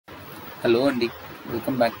Hello అండి,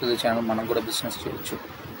 welcome back to the channel. మనం కూడా బిజినెస్ చేయొచ్చు.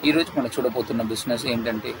 ఈరోజు మనం చూడబోతున్న బిజినెస్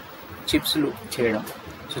ఏంటంటే చిప్స్లు చేయడం.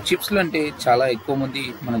 సో చిప్స్లు అంటే చాలా ఎక్కువ మంది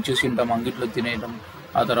మనం చూసి ఉంటాం, అంగిట్లో తినేయడం,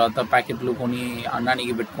 ఆ తర్వాత ప్యాకెట్లు కొని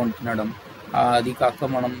అన్నానికి పెట్టుకొని తినడం. అది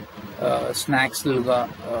కాక మనం స్నాక్స్లుగా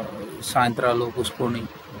సాయంత్రాలు కూసుకొని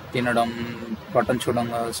తినడం, బటన్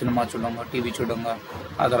చూడంగా, సినిమా చూడంగా, టీవీ చూడంగా,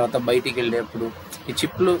 ఆ తర్వాత బయటికి వెళ్ళేప్పుడు ఈ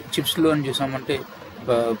చిప్స్లు అని చూసామంటే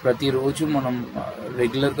ప్రతిరోజు మనం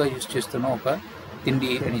రెగ్యులర్గా యూజ్ చేస్తున్న ఒక తిండి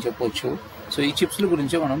అని చెప్పవచ్చు. సో ఈ చిప్స్ల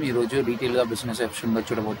గురించి మనం ఈరోజు డీటెయిల్గా బిజినెస్ ఆప్షన్గా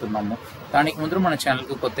చూడబోతున్నాము. దానికి ముందు మన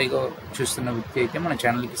ఛానల్కి కొత్తగా చూస్తున్న వ్యక్తి అయితే మన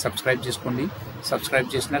ఛానల్కి సబ్స్క్రైబ్ చేసుకోండి. సబ్స్క్రైబ్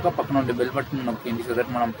చేసినాక పక్కన ఉండే బెల్ బటన్ నొక్కండి, సో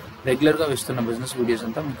దట్ మనం రెగ్యులర్గా వేస్తున్న బిజినెస్ వీడియోస్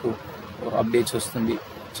అంతా మీకు అప్డేట్స్ వస్తుంది.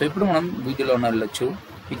 సో ఇప్పుడు మనం వీడియోలో వెళ్ళొచ్చు.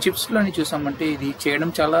 ఈ చిప్స్లోని చూసామంటే ఇది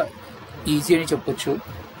చేయడం చాలా ఈజీ అని చెప్పొచ్చు,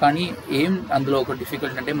 కానీ ఏం అందులో ఒక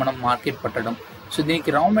డిఫికల్ట్ అంటే మనం మార్కెట్ పట్టడం. సో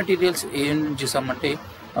దీనికి రా మెటీరియల్స్ ఏం చూసామంటే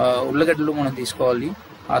ఉల్లగడ్డలు మనం తీసుకోవాలి,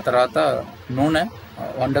 ఆ తర్వాత నూనె,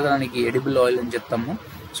 వండడానికి ఎడిబుల్ ఆయిల్ అని చెప్తాము.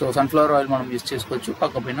 సో సన్ఫ్లవర్ ఆయిల్ మనం యూజ్ చేసుకోవచ్చు,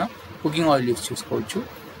 కాకపోయినా కుకింగ్ ఆయిల్ యూజ్ చేసుకోవచ్చు.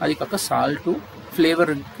 అది కాక సాల్ట్,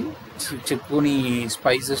 ఫ్లేవర్కి కొన్ని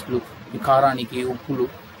స్పైసెస్లు, కారానికి ఉప్పులు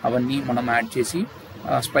అవన్నీ మనం యాడ్ చేసి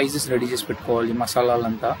స్పైసెస్ రెడీ చేసి పెట్టుకోవాలి,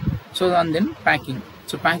 మసాలాలంతా. So and then packing.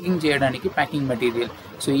 So packing చేయడానికి ప్యాకింగ్ మెటీరియల్.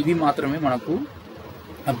 సో ఇవి మాత్రమే మనకు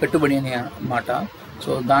పెట్టుబడి అనే మాట.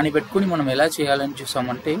 సో దాన్ని పెట్టుకుని మనం ఎలా చేయాలని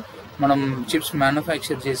చూసామంటే మనం చిప్స్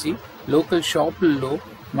మ్యానుఫ్యాక్చర్ చేసి లోకల్ షాపుల్లో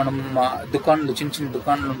మనం దుకాణాలు, చిన్న చిన్న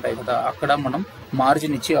దుకాణాలు ఉంటాయి కదా, అక్కడ మనం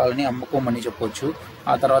మార్జిన్ ఇచ్చి వాళ్ళని అమ్ముకోమని చెప్పొచ్చు.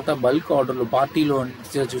 ఆ తర్వాత బల్క్ ఆర్డర్లు పార్టీలో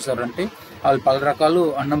చూసారంటే వాళ్ళు పలు రకాలు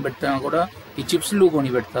అన్నం పెట్టినా కూడా ఈ చిప్స్లు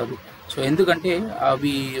కొని పెడతారు. సో ఎందుకంటే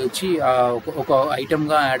అవి వచ్చి ఒక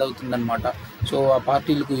ఐటెంగా యాడ్ అవుతుందన్నమాట. సో ఆ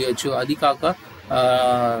పార్టీలకు ఇవ్వచ్చు. అది కాక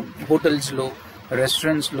హోటల్స్లో,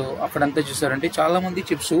 రెస్టారెంట్స్లో అక్కడంతా చూసారంటే చాలామంది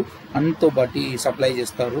చిప్స్ అన్నంతో పాటు సప్లై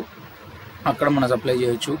చేస్తారు, అక్కడ మనం సప్లై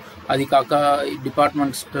చేయొచ్చు. అది కాక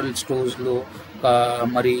డిపార్ట్మెంటల్ స్టోర్స్లో,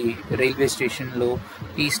 మరి రైల్వే స్టేషన్లో,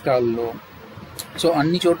 టీ స్టాల్లో, సో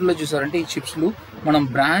అన్ని చోట్ల చూసారంటే ఈ చిప్స్లు మనం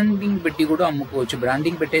బ్రాండింగ్ పెట్టి కూడా అమ్ముకోవచ్చు.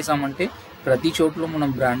 బ్రాండింగ్ పెట్టేసామంటే ప్రతి చోట్ల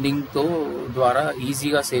మనం బ్రాండింగ్తో ద్వారా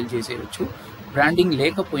ఈజీగా సేల్ చేసేయచ్చు. బ్రాండింగ్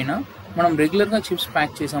లేకపోయినా మనం రెగ్యులర్గా చిప్స్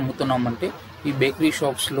ప్యాక్ చేసి అమ్ముతున్నామంటే ఈ బేకరీ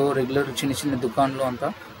షాప్స్లో, రెగ్యులర్ చిన్న చిన్న దుకాణంలో అంతా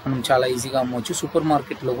మనం చాలా ఈజీగా అమ్మవచ్చు. సూపర్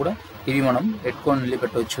మార్కెట్లో కూడా ఇవి మనం పెట్టుకొని వెళ్ళి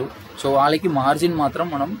పెట్టవచ్చు. సో వాళ్ళకి మార్జిన్ మాత్రం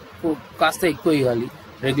మనం కాస్త ఎక్కువ ఇవ్వాలి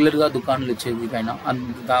రెగ్యులర్గా దుకాణాలు ఇచ్చేది పైన.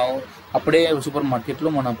 అప్పుడే సూపర్ మార్కెట్లో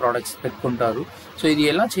మన ప్రోడక్ట్స్ పెట్టుకుంటారు. సో ఇది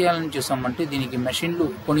ఎలా చేయాలని చూసామంటే దీనికి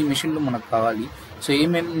కొన్ని మెషిన్లు మనకు కావాలి. సో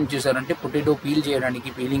ఏమేమి చూసారంటే పొటాటో పీల్ చేయడానికి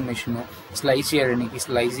పీలింగ్ మెషిన్, స్లైస్ చేయడానికి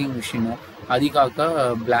స్లైసింగ్ మెషిన్, అది కాక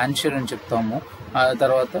బ్లాంచర్ అని చెప్తాము, ఆ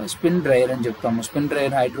తర్వాత స్పిన్ డ్రైయర్ అని చెప్తాము, స్పిన్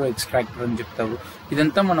డ్రైయర్, హైడ్రో ఎక్స్ట్రాక్టర్ అని చెప్తాము.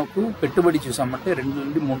 ఇదంతా మనకు పెట్టుబడి చూసామంటే 2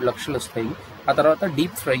 నుండి 3 లక్షలు వస్తాయి. ఆ తర్వాత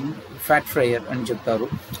డీప్ ఫ్రైయింగ్, ఫ్యాట్ ఫ్రైయర్ అని చెప్తారు.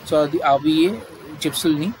 సో అవి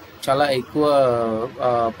చిప్స్ని చాలా ఎక్కువ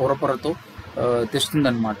పొరతో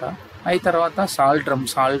తెస్తుందన్నమాట. అవి తర్వాత సాల్ట్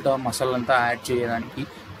మసాలా అంతా యాడ్ చేయడానికి.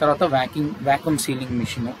 తర్వాత vacuum ceiling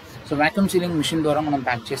machine. So vacuum ceiling machine ద్వారా మనం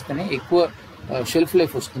ప్యాక్ చేస్తేనే ఎక్కువ షెల్ఫ్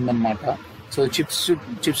లైఫ్ వస్తుందన్నమాట. సో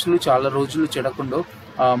చిప్స్లు చాలా రోజులు చెడకుండా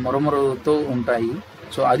మొరమొరతో ఉంటాయి.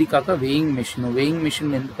 సో అది కాక వేయింగ్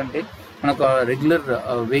మిషన్ ఎందుకంటే మనకు రెగ్యులర్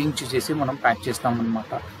వేయింగ్ చేసి మనం ప్యాక్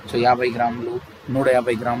చేస్తామన్నమాట. సో 50 గ్రాములు,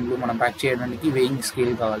 150 గ్రాములు మనం ప్యాక్ చేయడానికి వేయింగ్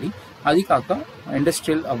స్కేల్ కావాలి. అది కాక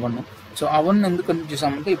ఇండస్ట్రియల్ అవన్. సో అవన్ ఎందుకని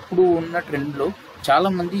చూసామంటే ఇప్పుడు ఉన్న ట్రెండ్లో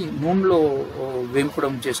చాలామంది నూనెలో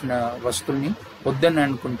వేంపడం చేసిన వస్తువుల్ని వద్దని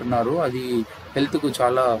అనుకుంటున్నారు, అది హెల్త్కు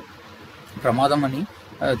చాలా ప్రమాదం అని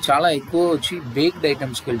చాలా ఎక్కువ వచ్చి బేక్డ్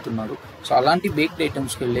ఐటమ్స్కి వెళ్తున్నారు. సో అలాంటి బేక్డ్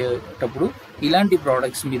ఐటమ్స్కి వెళ్ళేటప్పుడు ఇలాంటి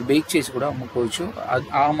ప్రోడక్ట్స్ మీరు బేక్ చేసి కూడా అమ్ముకోవచ్చు.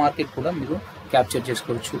 ఆ మార్కెట్ కూడా మీరు క్యాప్చర్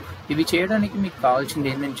చేసుకోవచ్చు. ఇవి చేయడానికి మీకు కావాల్సింది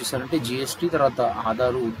ఏంటని చూసారంటే జిఎస్టీ, తర్వాత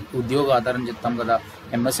ఆధారు, ఉద్యోగ ఆధారం చెప్తాం కదా,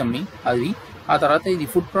 ఎంఎస్ఎంఈ అది. ఆ తర్వాత ఇది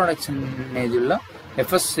ఫుడ్ ప్రోడక్ట్స్ అనేది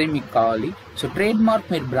ఎఫ్ఎస్ఐ మీకు కావాలి. సో ట్రేడ్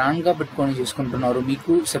మార్క్ మీరు బ్రాండ్గా పెట్టుకొని చేసుకుంటున్నారు,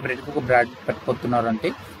 మీకు సెపరేట్గా ఒక బ్రాండ్ పెట్టుకుంటున్నారంటే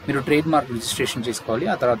మీరు ట్రేడ్ మార్క్ రిజిస్ట్రేషన్ చేసుకోవాలి.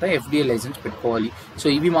 ఆ తర్వాత ఎఫ్డిఏ లైసెన్స్ పెట్టుకోవాలి. సో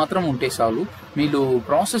ఇవి మాత్రం ఉంటే చాలు. మీరు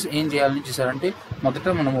ప్రాసెస్ ఏం చేయాలని చూసారంటే మొదట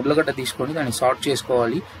మనం ఉల్లగడ్డ తీసుకొని దాన్ని సార్ట్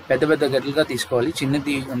చేసుకోవాలి, పెద్ద పెద్ద గడ్డలుగా తీసుకోవాలి.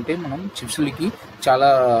 చిన్నది అంటే మనం చిప్స్లకి చాలా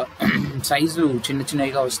సైజు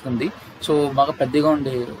చిన్నగా వస్తుంది. సో బాగా పెద్దగా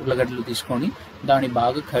ఉండే ఉల్లగడ్డలు తీసుకొని దాన్ని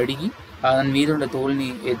బాగా కడిగి దాని మీద ఉండే తోలుని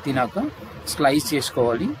ఎత్తినాక స్లైస్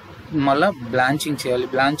చేసుకోవాలి. మళ్ళీ బ్లాంచింగ్ చేయాలి.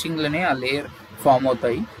 బ్లాంచింగ్లోనే ఆ లేయర్ ఫామ్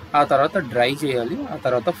అవుతాయి. ఆ తర్వాత డ్రై చేయాలి, ఆ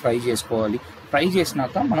తర్వాత ఫ్రై చేసుకోవాలి. ఫ్రై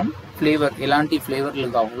చేసినాక మనం ఎలాంటి ఫ్లేవర్లు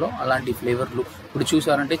కావాలో అలాంటి ఫ్లేవర్లు ఇప్పుడు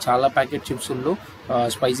చూసారంటే చాలా packet చిప్స్ల్లో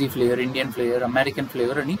spicy flavour, Indian flavour, American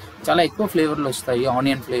flavour అని చాలా ఎక్కువ ఫ్లేవర్లు వస్తాయి,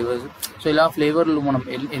 ఆనియన్ ఫ్లేవర్స్. సో ఇలా ఫ్లేవర్లు మనం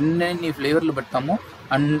ఎన్ని ఫ్లేవర్లు పెడతామో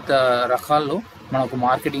అంత రకాల్లో మనకు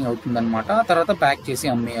మార్కెటింగ్ అవుతుందన్నమాట. ఆ తర్వాత ప్యాక్ చేసి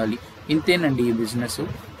అమ్మేయాలి. ఇంతేనండి ఈ బిజినెస్.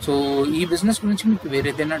 సో ఈ బిజినెస్ గురించి మీకు వేరే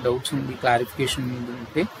ఏదైనా డౌట్స్ ఉంది, క్లారిఫికేషన్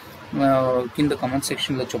ఉంటే కింద కమెంట్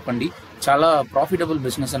సెక్షన్లో చెప్పండి. చాలా ప్రాఫిటబుల్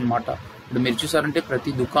బిజినెస్ అనమాట. ఇప్పుడు మీరు చూసారంటే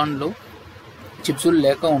ప్రతి దుకాణంలో చిప్స్లు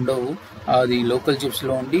లేక ఉండవు. అది లోకల్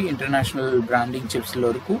చిప్స్లో ఉండి ఇంటర్నేషనల్ బ్రాండింగ్ చిప్స్ల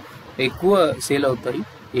వరకు ఎక్కువ సేల్ అవుతాయి.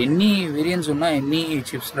 ఎన్ని వేరియంట్స్ ఉన్నా, ఎన్ని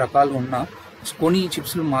చిప్స్ రకాలు ఉన్నా కొన్ని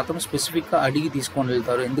చిప్స్లు మాత్రం స్పెసిఫిక్గా అడిగి తీసుకొని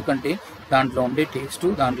వెళ్తారు. ఎందుకంటే దాంట్లో ఉండే టేస్టు,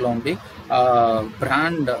 దాంట్లో ఉండే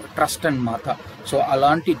బ్రాండ్ ట్రస్ట్ అన్నమాట. సో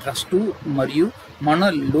అలాంటి ట్రస్టు మరియు మన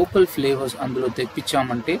లోకల్ ఫ్లేవర్స్ అందులో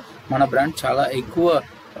తెప్పించామంటే మన బ్రాండ్ చాలా ఎక్కువ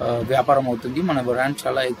వ్యాపారం అవుతుంది, మన బ్రాండ్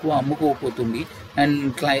చాలా ఎక్కువ అమ్ముకోపోతుంది. అండ్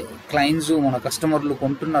క్లయింట్స్ మన కస్టమర్లు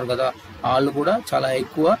కొంటున్నారు కదా, వాళ్ళు కూడా చాలా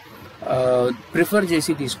ఎక్కువ ప్రిఫర్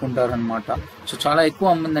చేసి తీసుకుంటారనమాట. సో చాలా ఎక్కువ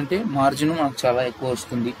అమ్మిందంటే మార్జిన్ మనకు చాలా ఎక్కువ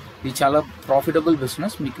వస్తుంది. ఇది చాలా ప్రాఫిటబుల్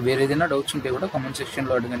బిజినెస్. మీకు వేరే ఏదైనా డౌట్స్ ఉంటే కూడా కమెంట్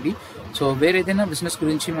సెక్షన్లో అడగండి. సో వేరే ఏదైనా బిజినెస్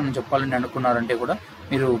గురించి మనం చెప్పాలని అనుకున్నారంటే కూడా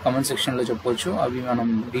మీరు కమెంట్ సెక్షన్లో చెప్పవచ్చు. అవి మనం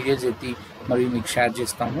డీటెయిల్స్ ఎత్తి మరియు మీకు షేర్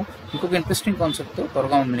చేస్తాము. ఇంకొక ఇంట్రెస్టింగ్ కాన్సెప్ట్తో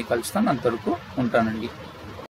త్వరగా మిమ్మల్ని కలుస్తాను. అంతవరకు ఉంటానండి.